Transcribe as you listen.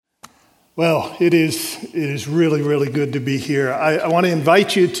Well, it is really, really good to be here. I want to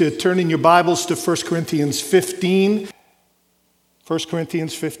invite you to turn in your Bibles to 1 Corinthians 15. 1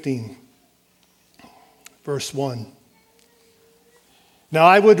 Corinthians 15, verse 1. Now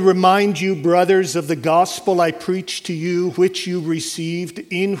I would remind you, brothers, of the gospel I preached to you, which you received,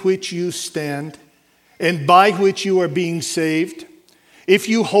 in which you stand, and by which you are being saved, if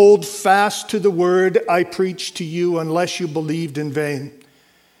you hold fast to the word I preached to you, unless you believed in vain.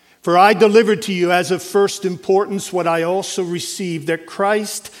 For I delivered to you as of first importance what I also received, that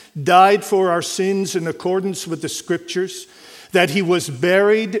Christ died for our sins in accordance with the Scriptures, that he was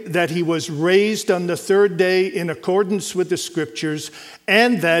buried, that he was raised on the third day in accordance with the Scriptures,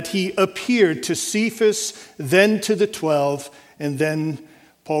 and that he appeared to Cephas, then to the 12, and then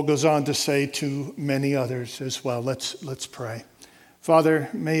Paul goes on to say to many others as well. Let's pray. Father,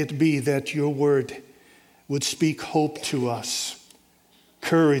 may it be that your word would speak hope to us,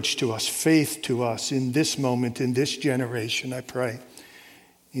 courage to us, faith to us in this moment, in this generation, I pray.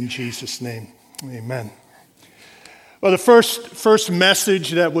 In Jesus' name, amen. Well, the first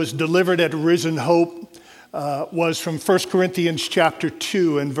message that was delivered at Risen Hope was from 1 Corinthians chapter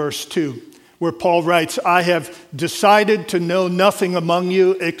 2 and verse 2, where Paul writes, I have decided to know nothing among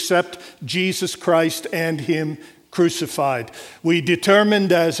you except Jesus Christ and him crucified. We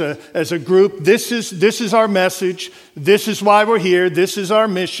determined as a group, this is our message, this is why we're here, this is our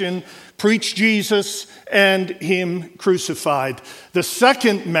mission, preach Jesus and him crucified. The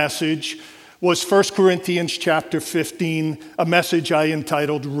second message was 1 Corinthians chapter 15, a message I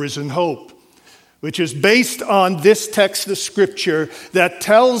entitled Risen Hope, which is based on this text of Scripture that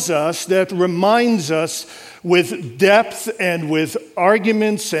tells us, that reminds us with depth and with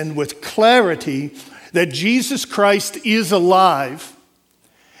arguments and with clarity that Jesus Christ is alive,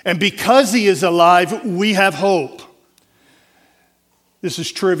 and because he is alive, we have hope. This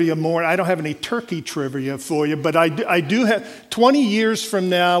is trivia more. I don't have any turkey trivia for you, but I do have 20 years from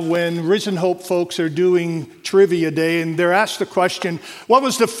now when Risen Hope folks are doing Trivia Day, and they're asked the question, what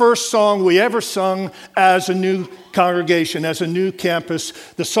was the first song we ever sung as a new congregation, as a new campus?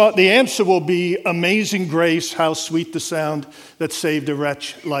 The answer will be Amazing Grace, how sweet the sound that saved a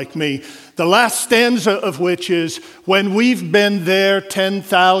wretch like me. The last stanza of which is, when we've been there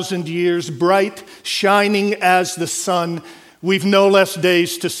 10,000 years, bright, shining as the sun, we've no less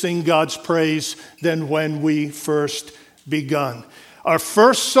days to sing God's praise than when we first begun. Our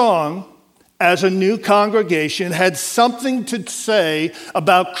first song as a new congregation had something to say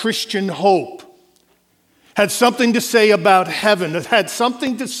about Christian hope, had something to say about heaven. It had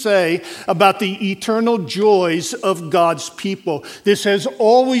something to say about the eternal joys of God's people. This has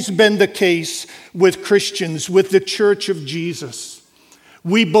always been the case with Christians, with the Church of Jesus.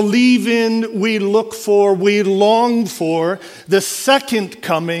 We believe in, we look for, we long for the second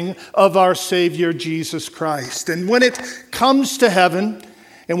coming of our Savior Jesus Christ. And when it comes to heaven,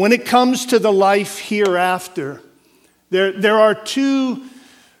 and when it comes to the life hereafter, there are two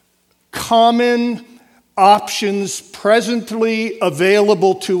common options presently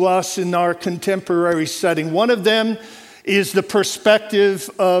available to us in our contemporary setting. One of them is the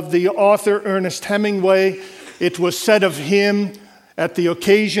perspective of the author Ernest Hemingway. It was said of him at the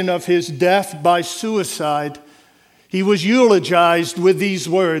occasion of his death by suicide, he was eulogized with these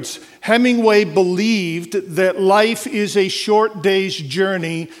words, Hemingway believed that life is a short day's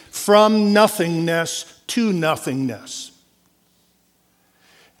journey from nothingness to nothingness.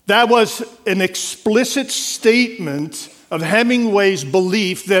 That was an explicit statement of Hemingway's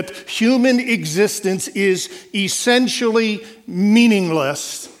belief that human existence is essentially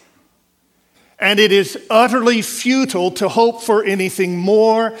meaningless, and it is utterly futile to hope for anything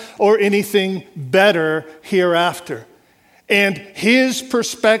more or anything better hereafter. And his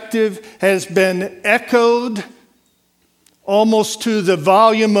perspective has been echoed almost to the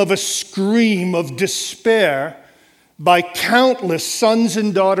volume of a scream of despair by countless sons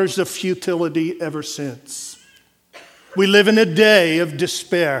and daughters of futility ever since. We live in a day of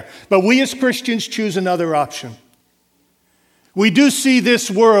despair, but we as Christians choose another option. We do see this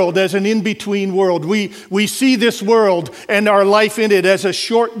world as an in-between world. We see this world and our life in it as a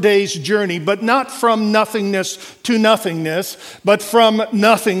short day's journey, but not from nothingness to nothingness, but from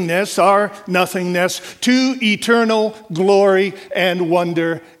nothingness, our nothingness, to eternal glory and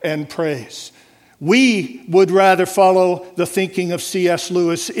wonder and praise. We would rather follow the thinking of C.S.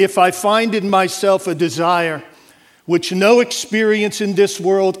 Lewis. If I find in myself a desire which no experience in this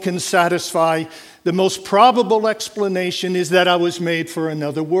world can satisfy, the most probable explanation is that I was made for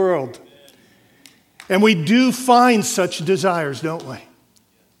another world. And we do find such desires, don't we?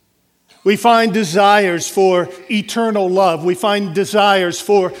 We find desires for eternal love. We find desires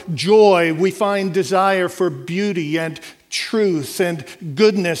for joy. We find desire for beauty and truth and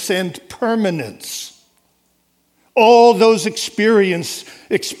goodness and permanence. All those experiences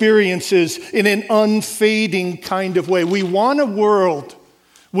in an unfading kind of way. We want a world,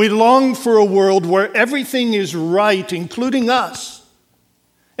 we long for a world where everything is right, including us,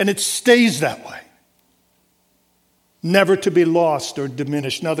 and it stays that way. Never to be lost or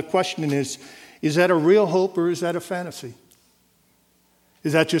diminished. Now the question is that a real hope or is that a fantasy?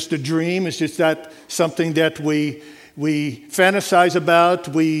 Is that just a dream? Is just that something that we fantasize about,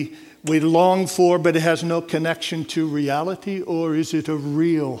 we long for, but it has no connection to reality? Or is it a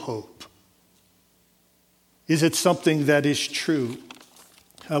real hope? Is it something that is true?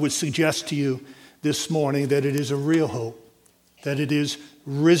 I would suggest to you this morning that it is a real hope, that it is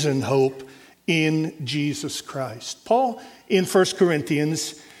risen hope in Jesus Christ. Paul in 1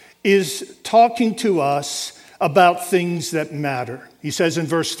 Corinthians is talking to us about things that matter. He says in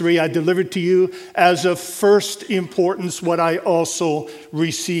verse 3, I delivered to you as of first importance what I also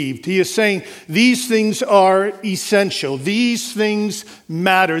received. He is saying these things are essential. These things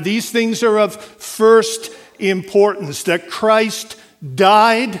matter. These things are of first importance, that Christ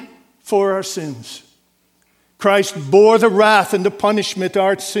died for our sins. Christ bore the wrath and the punishment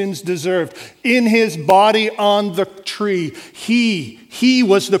our sins deserved. In his body on the tree, he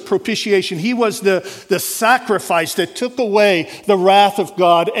was the propitiation. He was the sacrifice that took away the wrath of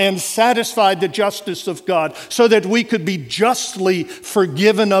God and satisfied the justice of God so that we could be justly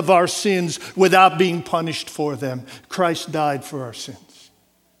forgiven of our sins without being punished for them. Christ died for our sins.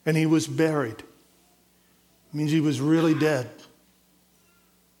 And he was buried. It means he was really dead.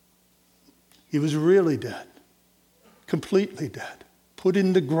 He was really dead. Completely dead, put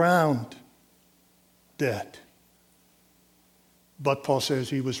in the ground, dead. But Paul says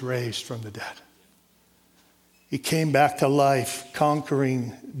he was raised from the dead. He came back to life,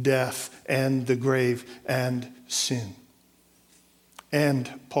 conquering death and the grave and sin. And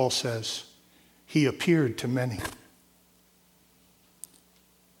Paul says he appeared to many.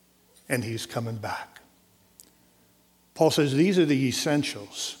 And he's coming back. Paul says these are the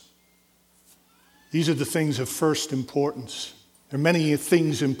essentials. These are the things of first importance. There are many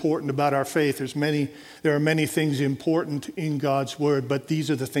things important about our faith. There are many things important in God's word, but these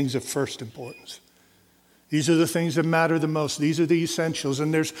are the things of first importance. These are the things that matter the most. These are the essentials.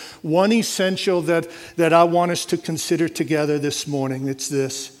 And there's one essential that I want us to consider together this morning. It's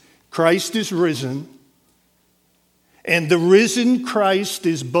this: Christ is risen, and the risen Christ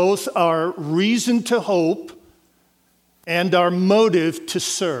is both our reason to hope and our motive to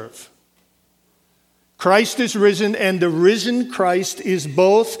serve. Christ is risen, and the risen Christ is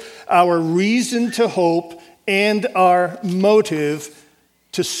both our reason to hope and our motive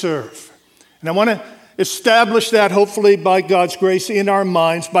to serve. And I want to establish that, hopefully by God's grace, in our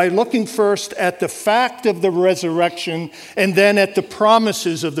minds by looking first at the fact of the resurrection and then at the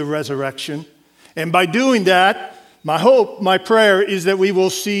promises of the resurrection. And by doing that, my hope, my prayer is that we will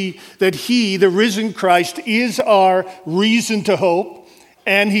see that he, the risen Christ, is our reason to hope.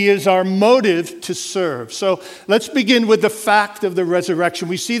 And he is our motive to serve. So let's begin with the fact of the resurrection.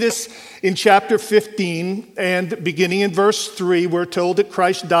 We see this in chapter 15, and beginning in verse 3, we're told that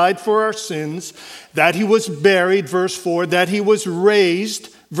Christ died for our sins, that he was buried, verse 4, that he was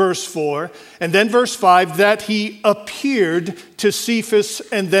raised, verse 4, and then verse 5, that he appeared to Cephas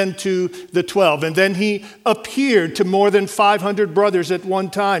and then to the 12. And then he appeared to more than 500 brothers at one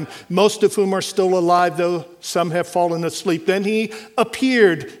time, most of whom are still alive, though some have fallen asleep. Then he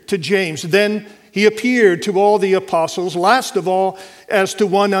appeared to James. Then he appeared to all the apostles. Last of all, as to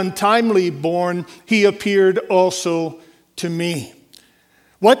one untimely born, he appeared also to me.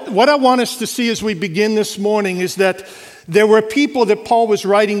 What I want us to see as we begin this morning is that there were people that Paul was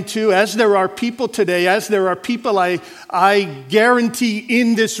writing to, as there are people today, as there are people I guarantee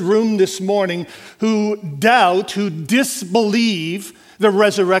in this room this morning who doubt, who disbelieve the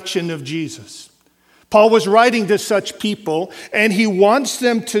resurrection of Jesus. Paul was writing to such people, and he wants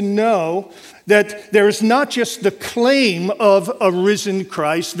them to know that there is not just the claim of a risen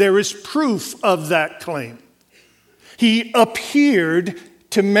Christ, there is proof of that claim. He appeared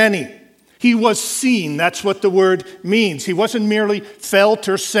to many. He was seen. That's what the word means. He wasn't merely felt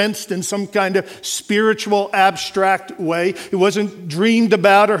or sensed in some kind of spiritual, abstract way. He wasn't dreamed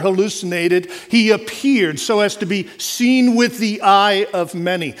about or hallucinated. He appeared so as to be seen with the eye of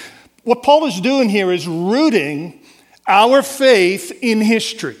many. What Paul is doing here is rooting our faith in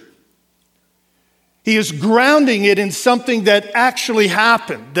history. He is grounding it in something that actually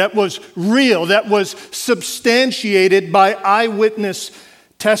happened, that was real, that was substantiated by eyewitness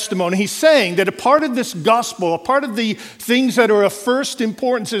testimony. He's saying that a part of this gospel, a part of the things that are of first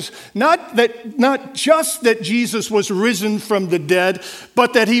importance is not just that Jesus was risen from the dead,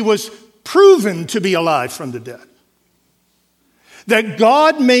 but that he was proven to be alive from the dead. That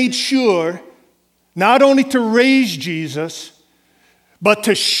God made sure not only to raise Jesus, but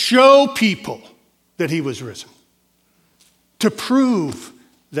to show people that he was risen, to prove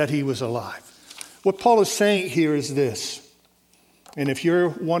that he was alive. What Paul is saying here is this, and if you're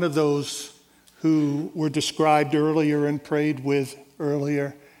one of those who were described earlier and prayed with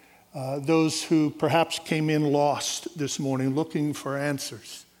earlier, those who perhaps came in lost this morning looking for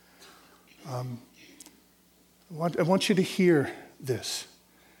answers, I want you to hear this.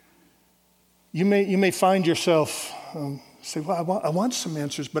 You may find yourself say, well, I want some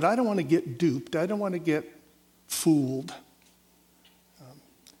answers, but I don't want to get duped. I don't want to get fooled.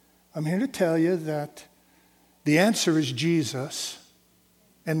 I'm here to tell you that the answer is Jesus,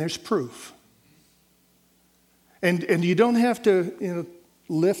 and there's proof. And you don't have to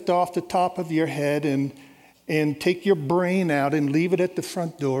lift off the top of your head and take your brain out and leave it at the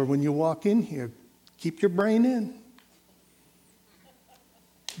front door when you walk in here. Keep your brain in.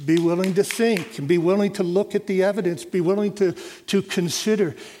 Be willing to think and be willing to look at the evidence. Be willing to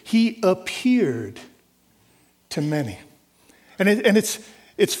consider. He appeared to many. And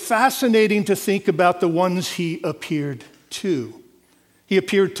it's fascinating to think about the ones he appeared to. He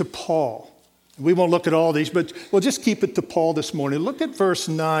appeared to Paul. We won't look at all these, but we'll just keep it to Paul this morning. Look at verse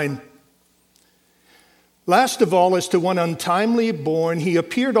 9. Last of all, as to one untimely born, he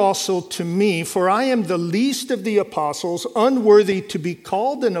appeared also to me, for I am the least of the apostles, unworthy to be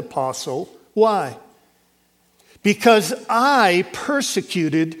called an apostle. Why? Because I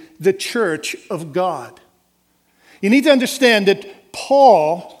persecuted the church of God. You need to understand that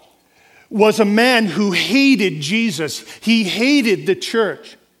Paul was a man who hated Jesus. He hated the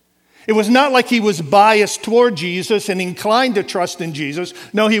church. It was not like he was biased toward Jesus and inclined to trust in Jesus.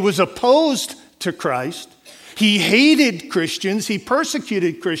 No, he was opposed to Christ. He hated Christians. He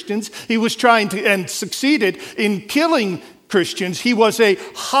persecuted Christians. He was trying to and succeeded in killing Christians. He was a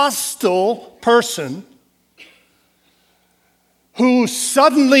hostile person who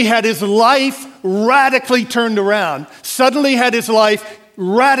suddenly had his life radically turned around, suddenly had his life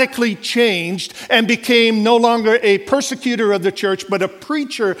radically changed and became no longer a persecutor of the church, but a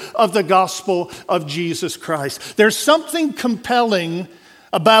preacher of the gospel of Jesus Christ. There's something compelling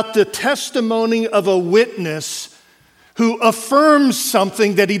about the testimony of a witness who affirms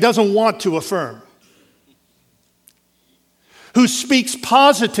something that he doesn't want to affirm, who speaks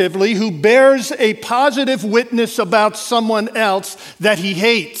positively, who bears a positive witness about someone else that he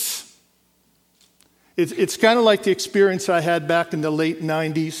hates. It's kind of like the experience I had back in the late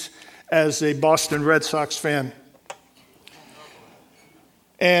 90s as a Boston Red Sox fan.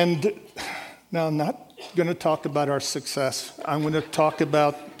 And now I'm not going to talk about our success. I'm going to talk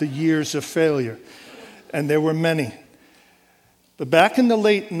about the years of failure. And there were many. But back in the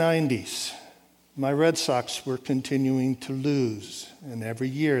late 90s, my Red Sox were continuing to lose. And every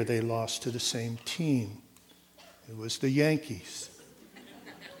year they lost to the same team. It was the Yankees.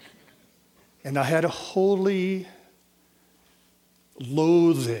 And I had a holy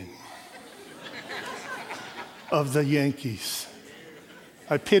loathing of the Yankees.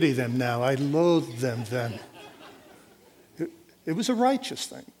 I pity them now. I loathed them then. It was a righteous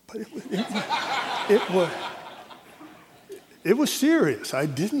thing, but it was serious. I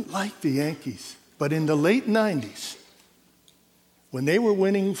didn't like the Yankees. But in the late 90s, when they were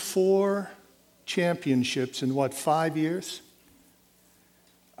winning 4 championships in 5 years?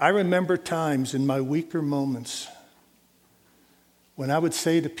 I remember times in my weaker moments when I would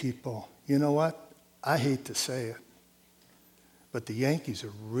say to people, you know what? I hate to say it, but the Yankees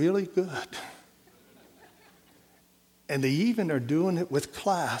are really good. And they even are doing it with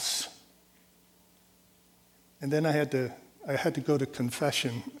class. And then I had to go to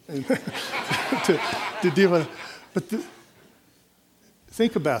confession to deal with it. But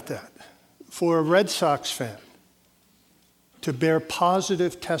think about that. For a Red Sox fan, to bear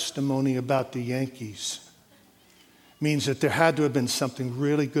positive testimony about the Yankees means that there had to have been something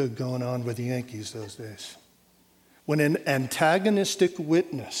really good going on with the Yankees those days. When an antagonistic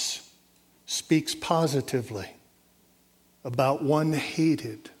witness speaks positively about one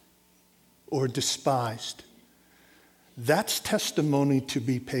hated or despised, that's testimony to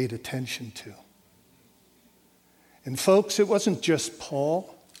be paid attention to. And folks, it wasn't just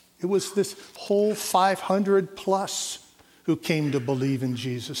Paul. It was this whole 500 plus who came to believe in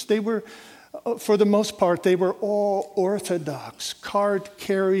Jesus. They were, for the most part, they were all Orthodox,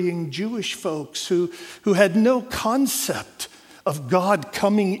 card-carrying Jewish folks who had no concept of God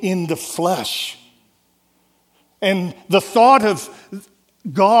coming in the flesh. And the thought of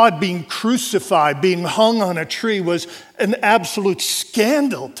God being crucified, being hung on a tree, was an absolute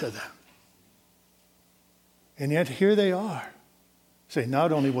scandal to them. And yet here they are. Say,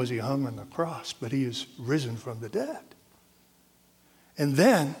 not only was he hung on the cross, but he is risen from the dead. And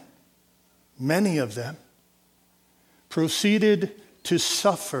then, many of them proceeded to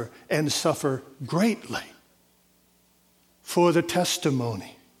suffer, and suffer greatly, for the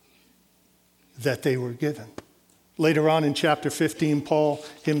testimony that they were given. Later on in chapter 15, Paul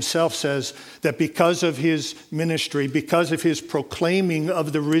himself says that because of his ministry, because of his proclaiming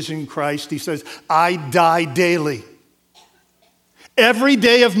of the risen Christ, he says, I die daily. Every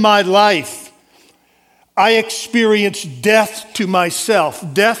day of my life, I experience death to myself,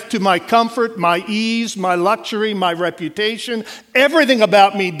 death to my comfort, my ease, my luxury, my reputation. Everything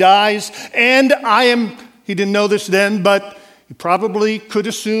about me dies, and he didn't know this then, but he probably could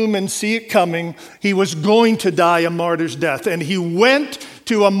assume and see it coming. He was going to die a martyr's death, and he went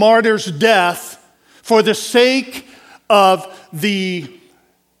to a martyr's death for the sake of the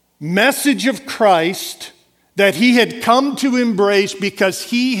message of Christ that he had come to embrace because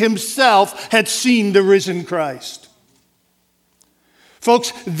he himself had seen the risen Christ.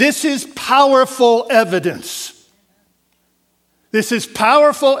 Folks, this is powerful evidence. This is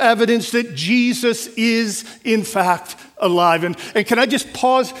powerful evidence that Jesus is, in fact, alive. And can I just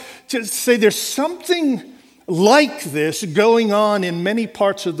pause to say there's something like this going on in many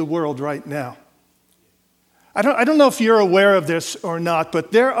parts of the world right now. I don't know if you're aware of this or not,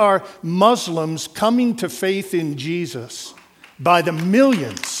 but there are Muslims coming to faith in Jesus by the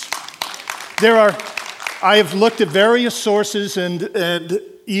millions. I have looked at various sources, and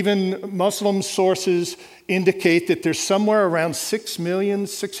even Muslim sources indicate that there's somewhere around 6 million,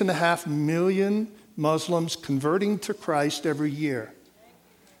 6.5 million Muslims converting to Christ every year.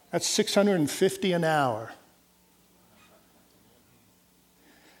 That's 650 an hour.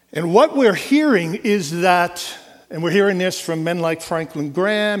 And what we're hearing is that, and we're hearing this from men like Franklin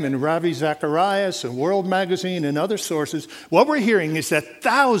Graham and Ravi Zacharias and World Magazine and other sources, what we're hearing is that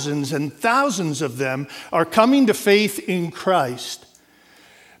thousands and thousands of them are coming to faith in Christ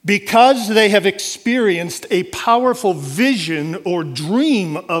because they have experienced a powerful vision or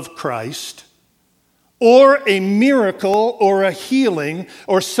dream of Christ, or a miracle, or a healing,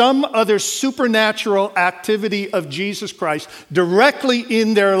 or some other supernatural activity of Jesus Christ directly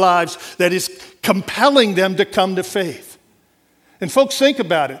in their lives that is compelling them to come to faith. And folks, think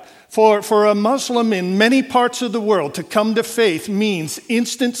about it. For a Muslim in many parts of the world to come to faith means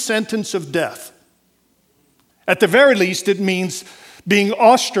instant sentence of death. At the very least, it means being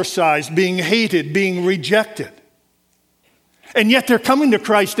ostracized, being hated, being rejected. And yet they're coming to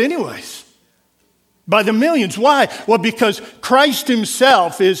Christ anyways. By the millions. Why? Well, because Christ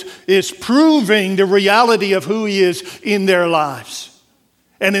himself is proving the reality of who he is in their lives.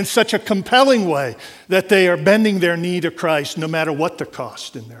 And in such a compelling way that they are bending their knee to Christ no matter what the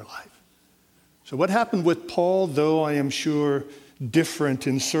cost in their life. So what happened with Paul, though I am sure different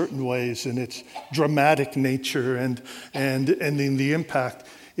in certain ways in its dramatic nature and in the impact,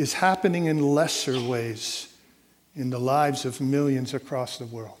 is happening in lesser ways in the lives of millions across the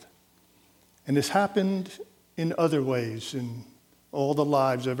world. And it's happened in other ways in all the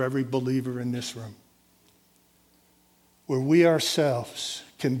lives of every believer in this room, where we ourselves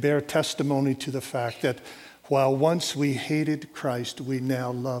can bear testimony to the fact that while once we hated Christ, we now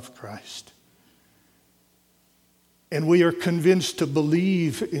love Christ. And we are convinced to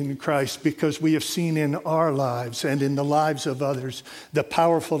believe in Christ because we have seen in our lives and in the lives of others the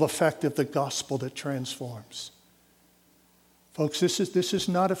powerful effect of the gospel that transforms. Folks, this is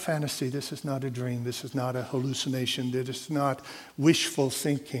not a fantasy. This is not a dream. This is not a hallucination. This is not wishful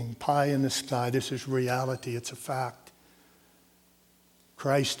thinking, pie in the sky. This is reality. It's a fact.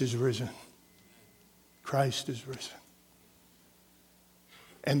 Christ is risen. Christ is risen.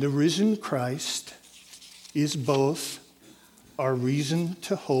 And the risen Christ is both our reason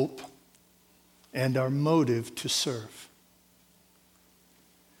to hope and our motive to serve.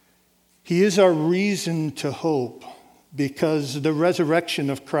 He is our reason to hope because the resurrection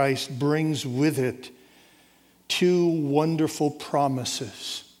of Christ brings with it two wonderful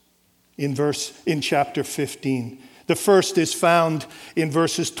promises in chapter 15. The first is found in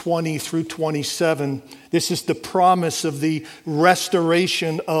verses 20 through 27. This is the promise of the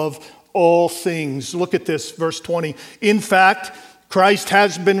restoration of all things. Look at this, verse 20. In fact, Christ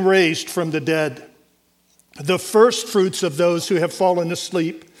has been raised from the dead, the first fruits of those who have fallen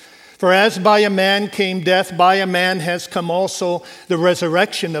asleep. For as by a man came death, by a man has come also the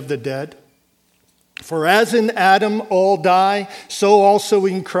resurrection of the dead. For as in Adam all die, so also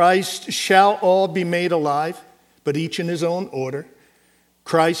in Christ shall all be made alive, but each in his own order.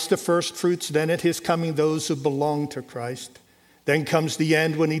 Christ the firstfruits, then at his coming those who belong to Christ. Then comes the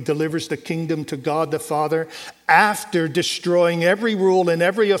end when he delivers the kingdom to God the Father after destroying every rule and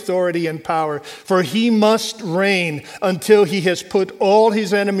every authority and power. For he must reign until he has put all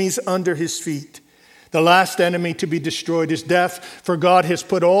his enemies under his feet. The last enemy to be destroyed is death, for God has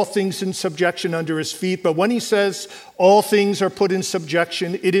put all things in subjection under his feet. But when he says all things are put in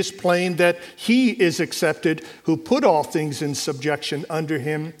subjection, it is plain that he is accepted who put all things in subjection under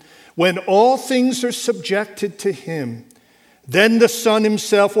him. When all things are subjected to him, then the Son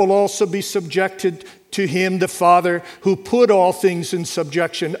himself will also be subjected to him, the Father, who put all things in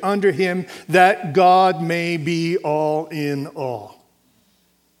subjection under him, that God may be all in all.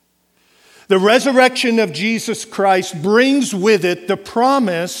 The resurrection of Jesus Christ brings with it the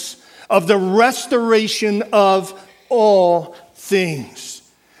promise of the restoration of all things.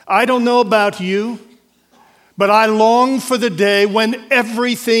 I don't know about you, but I long for the day when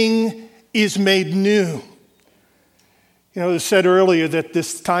everything is made new. You know, it was said earlier that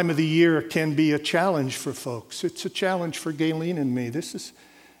this time of the year can be a challenge for folks. It's a challenge for Gayleen and me. This is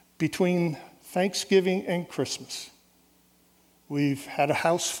between Thanksgiving and Christmas. We've had a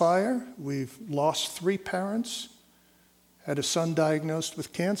house fire. We've lost 3 parents, had a son diagnosed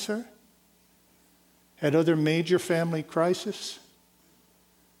with cancer, had other major family crises.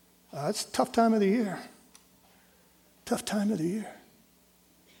 It's a tough time of the year. Tough time of the year.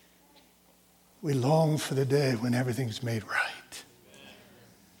 We long for the day when everything's made right.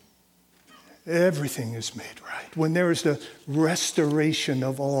 Everything is made right. When there is the restoration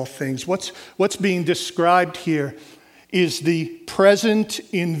of all things. What's being described here is the present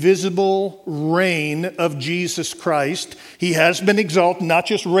invisible reign of Jesus Christ. He has been exalted, not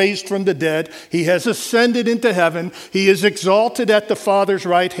just raised from the dead. He has ascended into heaven. He is exalted at the Father's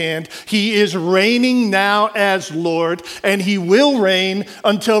right hand. He is reigning now as Lord, and he will reign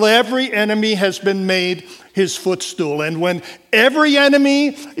until every enemy has been made his footstool. And when every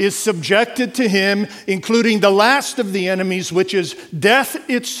enemy is subjected to him, including the last of the enemies, which is death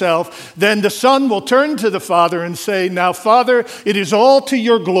itself, then the Son will turn to the Father and say, "Now, Father, it is all to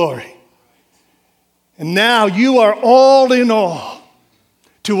your glory. And now you are all in all.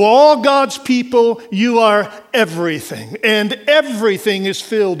 To all God's people, you are everything. And everything is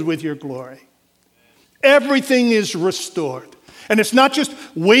filled with your glory. Everything is restored." And it's not just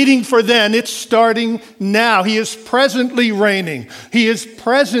waiting for then, it's starting now. He is presently reigning. He is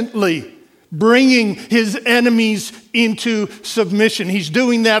presently bringing his enemies into submission. He's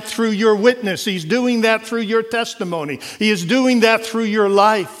doing that through your witness. He's doing that through your testimony. He is doing that through your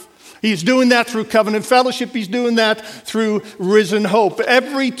life. He's doing that through covenant fellowship. He's doing that through risen hope.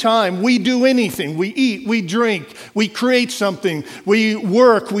 Every time we do anything, we eat, we drink, we create something, we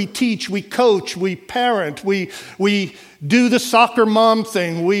work, we teach, we coach, we parent, we do the soccer mom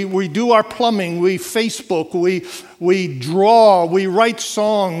thing, we do our plumbing, we Facebook, we draw, we write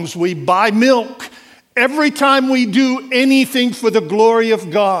songs, we buy milk. Every time we do anything for the glory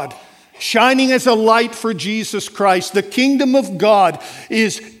of God, shining as a light for Jesus Christ, the kingdom of God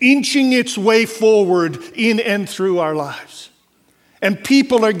is inching its way forward in and through our lives. And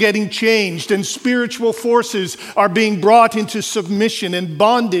people are getting changed, and spiritual forces are being brought into submission, and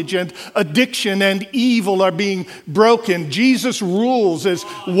bondage and addiction and evil are being broken. Jesus rules as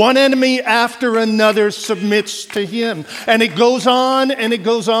one enemy after another submits to him. And it goes on, and it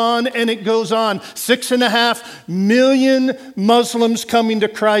goes on, and it goes on. 6.5 million Muslims coming to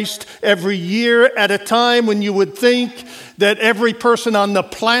Christ every year at a time when you would think that every person on the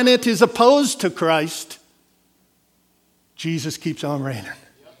planet is opposed to Christ. Jesus keeps on reigning.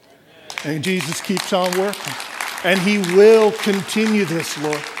 And Jesus keeps on working. And he will continue this,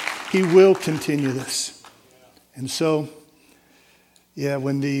 Lord. He will continue this. And so,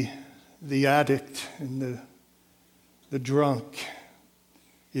 when the addict and the drunk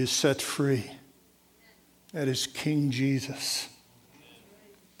is set free, that is King Jesus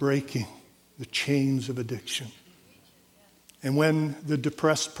breaking the chains of addiction. And when the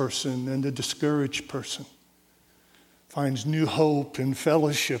depressed person and the discouraged person finds new hope and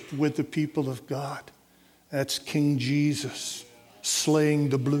fellowship with the people of God, that's King Jesus slaying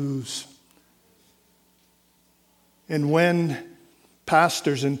the blues. And when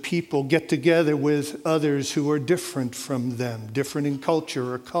pastors and people get together with others who are different from them, different in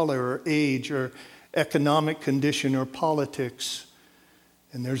culture or color or age or economic condition or politics,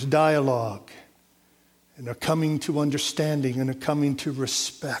 and there's dialogue, and they're coming to understanding and they're coming to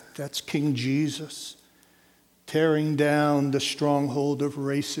respect, that's King Jesus tearing down the stronghold of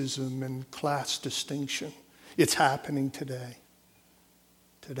racism and class distinction. It's happening today.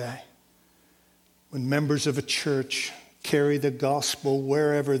 Today. When members of a church carry the gospel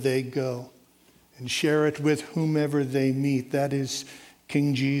wherever they go and share it with whomever they meet, that is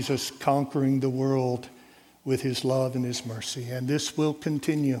King Jesus conquering the world with his love and his mercy. And this will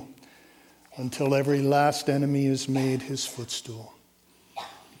continue until every last enemy is made his footstool.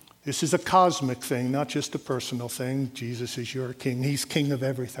 This is a cosmic thing, not just a personal thing. Jesus is your king. He's king of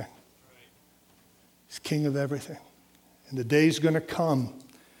everything. He's king of everything. And the day's going to come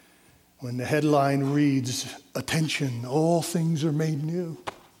when the headline reads, "Attention, all things are made new."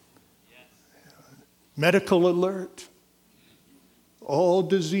 Yes. Medical alert. All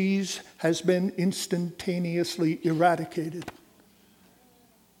disease has been instantaneously eradicated.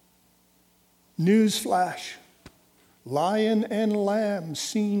 Newsflash. Lion and lamb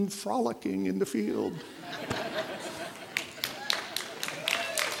seen frolicking in the field.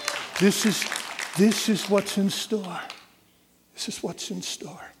 This is what's in store. This is what's in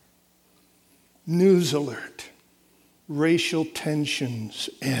store. News alert. Racial tensions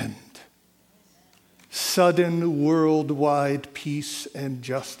end. Sudden worldwide peace and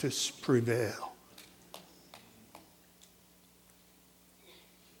justice prevail.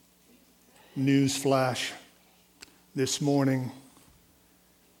 News flash. This morning,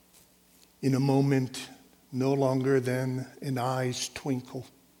 in a moment no longer than an eye's twinkle,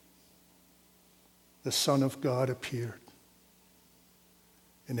 the Son of God appeared,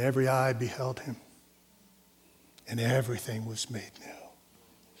 and every eye beheld him, and everything was made new.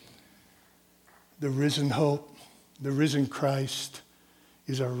 The risen hope, the risen Christ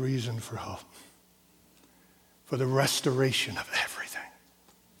is our reason for hope, for the restoration of everything,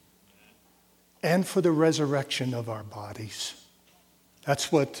 and for the resurrection of our bodies.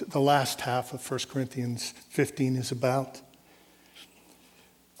 That's what the last half of 1 Corinthians 15 is about.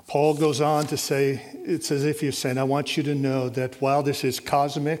 Paul goes on to say, it's as if he's saying, I want you to know that while this is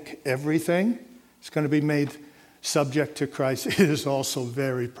cosmic, everything is going to be made subject to Christ, it is also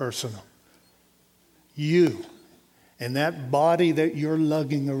very personal. You and that body that you're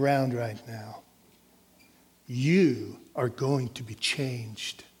lugging around right now, you are going to be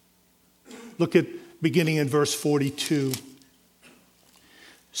changed. Look at beginning in verse 42.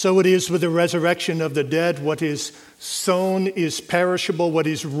 So it is with the resurrection of the dead. What is sown is perishable. What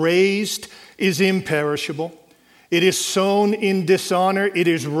is raised is imperishable. It is sown in dishonor. It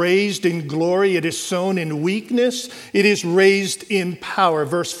is raised in glory. It is sown in weakness. It is raised in power.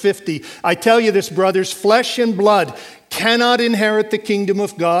 Verse 50. I tell you this, brothers, flesh and blood cannot inherit the kingdom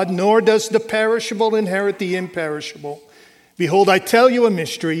of God, nor does the perishable inherit the imperishable. Behold, I tell you a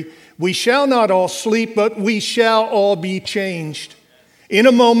mystery. We shall not all sleep, but we shall all be changed. In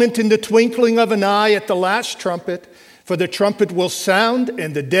a moment, in the twinkling of an eye, at the last trumpet, for the trumpet will sound,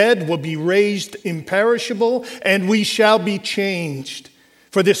 and the dead will be raised imperishable, and we shall be changed.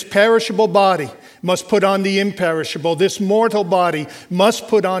 For this perishable body must put on the imperishable. This mortal body must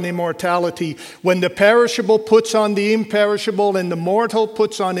put on immortality. When the perishable puts on the imperishable and the mortal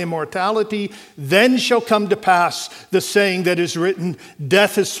puts on immortality, then shall come to pass the saying that is written,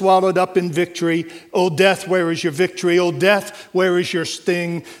 death is swallowed up in victory. O death, where is your victory? O death, where is your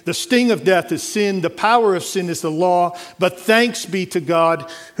sting? The sting of death is sin. The power of sin is the law. But thanks be to God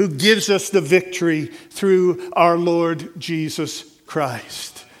who gives us the victory through our Lord Jesus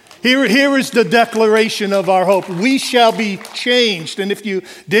Christ. Here is the declaration of our hope. We shall be changed. And if you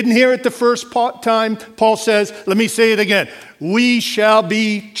didn't hear it the first time, Paul says, let me say it again. We shall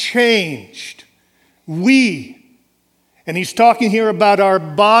be changed. We. And he's talking here about our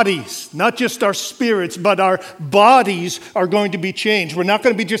bodies, not just our spirits, but our bodies are going to be changed. We're not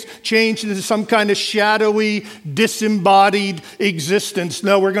going to be just changed into some kind of shadowy, disembodied existence.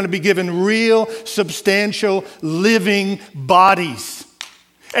 No, we're going to be given real, substantial, living bodies.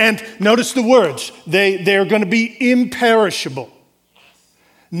 And notice the words. They're going to be imperishable,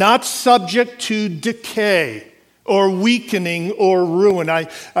 not subject to decay or weakening or ruin.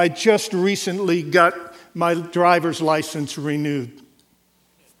 I just recently got my driver's license renewed.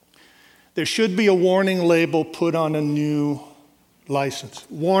 There should be a warning label put on a new license.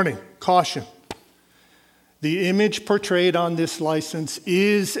 Warning, caution. The image portrayed on this license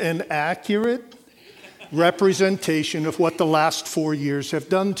is an accurate representation of what the last 4 years have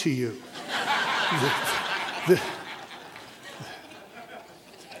done to you.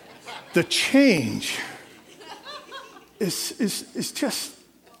 The change is just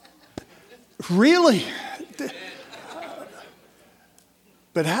really.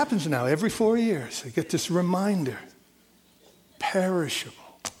 But it happens now every 4 years. I get this reminder. Perishable,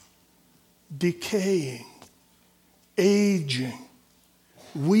 decaying, aging,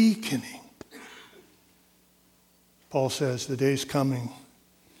 weakening. Paul says the day's coming,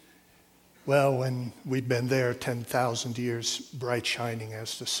 well, when we've been there 10,000 years, bright shining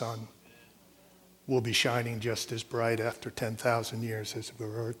as the sun. We'll be shining just as bright after 10,000 years as we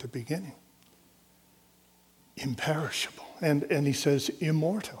were at the beginning. Imperishable. And he says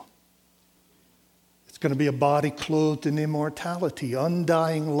immortal. It's going to be a body clothed in immortality,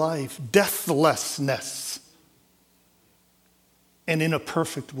 undying life, deathlessness, and in a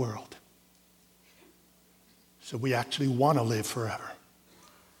perfect world. So we actually want to live forever.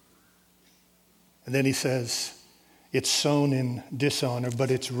 And then he says, it's sown in dishonor, but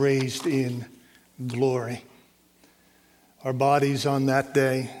it's raised in glory. Our bodies on that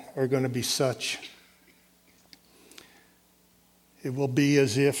day are going to be such. It will be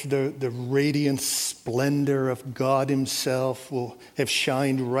as if the radiant splendor of God himself will have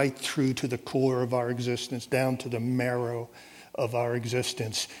shined right through to the core of our existence, down to the marrow of our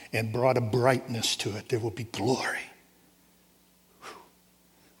existence, and brought a brightness to it. There will be glory.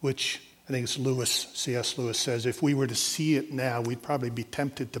 Which, I think it's C.S. Lewis says, if we were to see it now, we'd probably be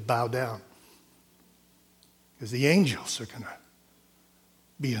tempted to bow down. Because the angels are going to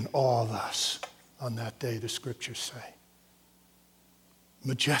be in awe of us on that day, the scriptures say.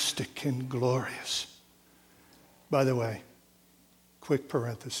 Majestic and glorious. By the way, quick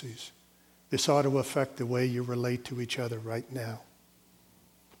parentheses. This ought to affect the way you relate to each other right now.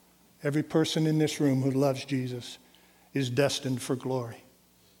 Every person in this room who loves Jesus is destined for glory,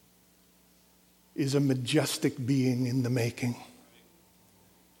 is a majestic being in the making.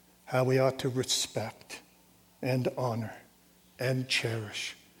 How we ought to respect and honor and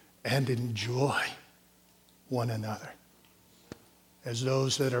cherish and enjoy one another as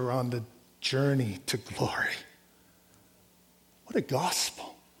those that are on the journey to glory. What a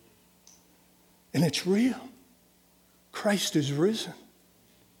gospel. And it's real. Christ is risen.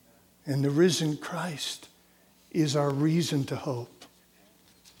 And the risen Christ is our reason to hope.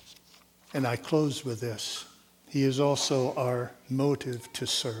 And I close with this. He is also our motive to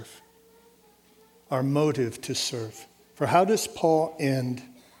serve. Our motive to serve. For how does Paul end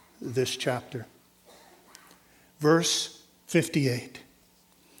this chapter? Verse 58.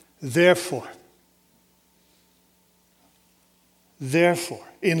 Therefore,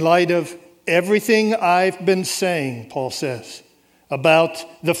 in light of everything I've been saying, Paul says, about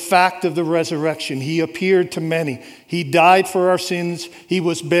the fact of the resurrection. He appeared to many. He died for our sins. He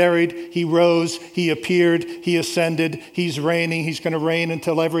was buried. He rose. He appeared. He ascended. He's reigning. He's going to reign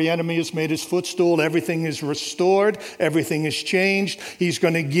until every enemy is made his footstool. Everything is restored. Everything is changed. He's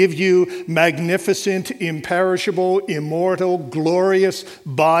going to give you magnificent, imperishable, immortal, glorious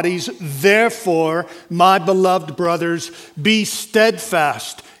bodies. Therefore, my beloved brothers, be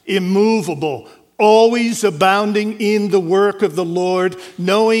steadfast, immovable, always abounding in the work of the Lord,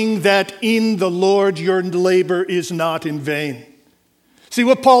 knowing that in the Lord your labor is not in vain. See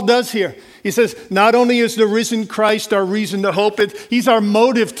what Paul does here? He says, not only is the risen Christ our reason to hope, he's our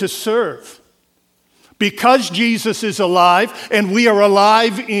motive to serve. Because Jesus is alive and we are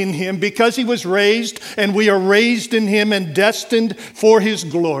alive in him, because he was raised and we are raised in him and destined for his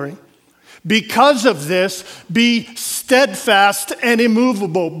glory. Because of this, be steadfast and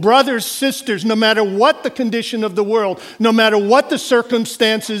immovable. Brothers, sisters, no matter what the condition of the world, no matter what the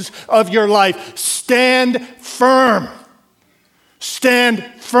circumstances of your life, stand firm. Stand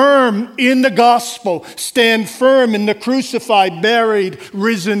firm in the gospel. Stand firm in the crucified, buried,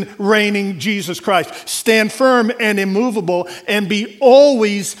 risen, reigning Jesus Christ. Stand firm and immovable and be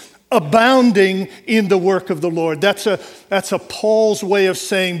always abounding in the work of the Lord. That's a Paul's way of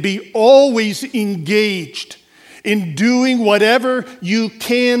saying be always engaged in doing whatever you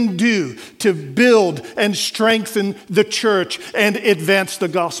can do to build and strengthen the church and advance the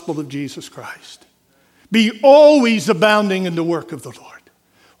gospel of Jesus Christ. Be always abounding in the work of the Lord.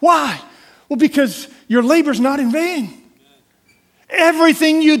 Why? Well, because your labor's not in vain.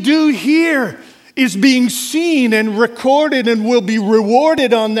 Everything you do here is being seen and recorded and will be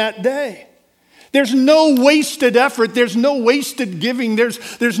rewarded on that day. There's no wasted effort. There's no wasted giving.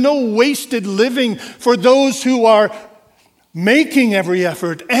 There's no wasted living for those who are making every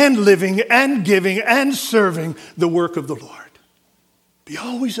effort and living and giving and serving the work of the Lord. Be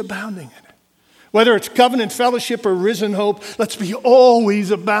always abounding in it. Whether it's covenant fellowship or risen hope, let's be always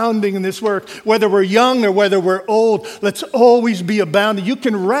abounding in this work. Whether we're young or whether we're old, let's always be abounding. You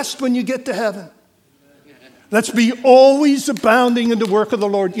can rest when you get to heaven. Let's be always abounding in the work of the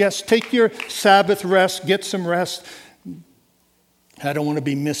Lord. Yes, take your Sabbath rest, get some rest. I don't want to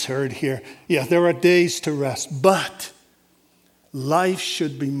be misheard here. Yeah, there are days to rest, but life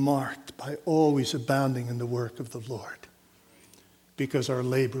should be marked by always abounding in the work of the Lord, because our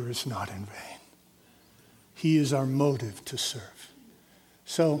labor is not in vain. He is our motive to serve.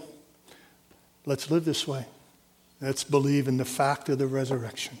 So let's live this way. Let's believe in the fact of the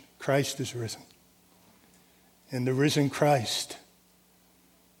resurrection. Christ is risen. And the risen Christ,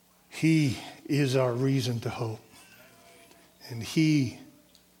 he is our reason to hope. And he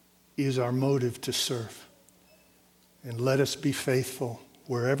is our motive to serve. And let us be faithful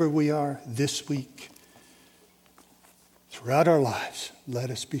wherever we are this week. Throughout our lives,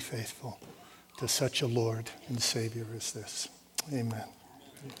 let us be faithful to such a Lord and Savior as this. Amen.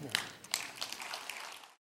 Amen.